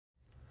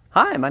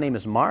Hi, my name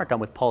is Mark.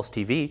 I'm with Pulse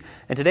TV,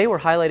 and today we're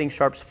highlighting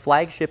Sharp's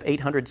flagship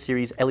 800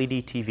 series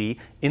LED TV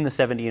in the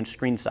 70-inch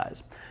screen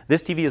size.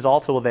 This TV is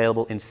also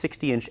available in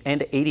 60-inch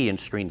and 80-inch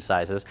screen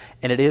sizes,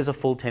 and it is a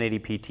full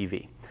 1080p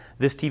TV.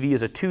 This TV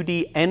is a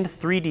 2D and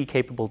 3D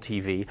capable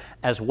TV,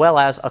 as well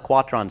as a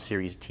Quatron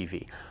series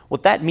TV.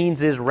 What that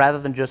means is, rather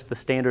than just the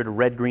standard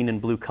red, green,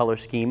 and blue color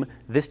scheme,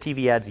 this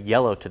TV adds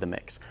yellow to the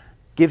mix.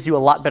 Gives you a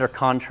lot better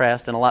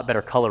contrast and a lot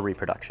better color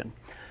reproduction.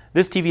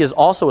 This TV is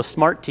also a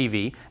smart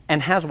TV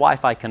and has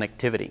Wi-Fi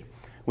connectivity.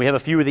 We have a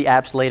few of the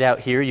apps laid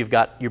out here. You've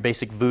got your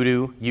basic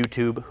Vudu,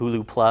 YouTube,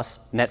 Hulu Plus,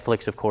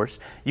 Netflix of course.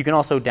 You can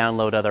also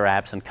download other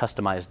apps and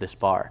customize this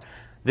bar.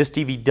 This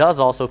TV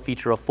does also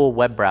feature a full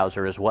web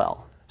browser as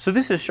well. So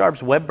this is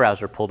Sharp's web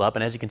browser pulled up,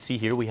 and as you can see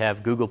here, we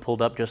have Google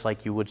pulled up just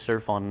like you would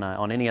surf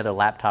on any other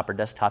laptop or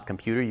desktop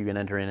computer. You can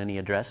enter in any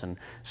address and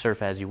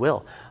surf as you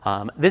will.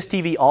 This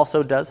TV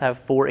also does have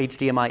 4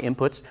 HDMI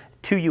inputs,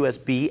 2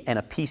 USB, and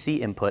a PC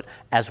input,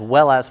 as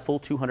well as full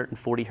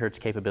 240 Hz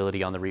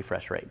capability on the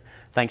refresh rate.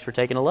 Thanks for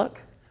taking a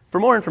look. For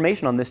more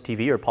information on this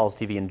TV or Pulse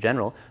TV in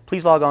general,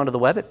 please log on to the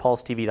web at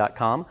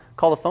pulsetv.com,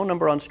 call the phone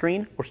number on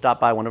screen, or stop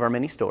by one of our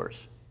many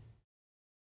stores.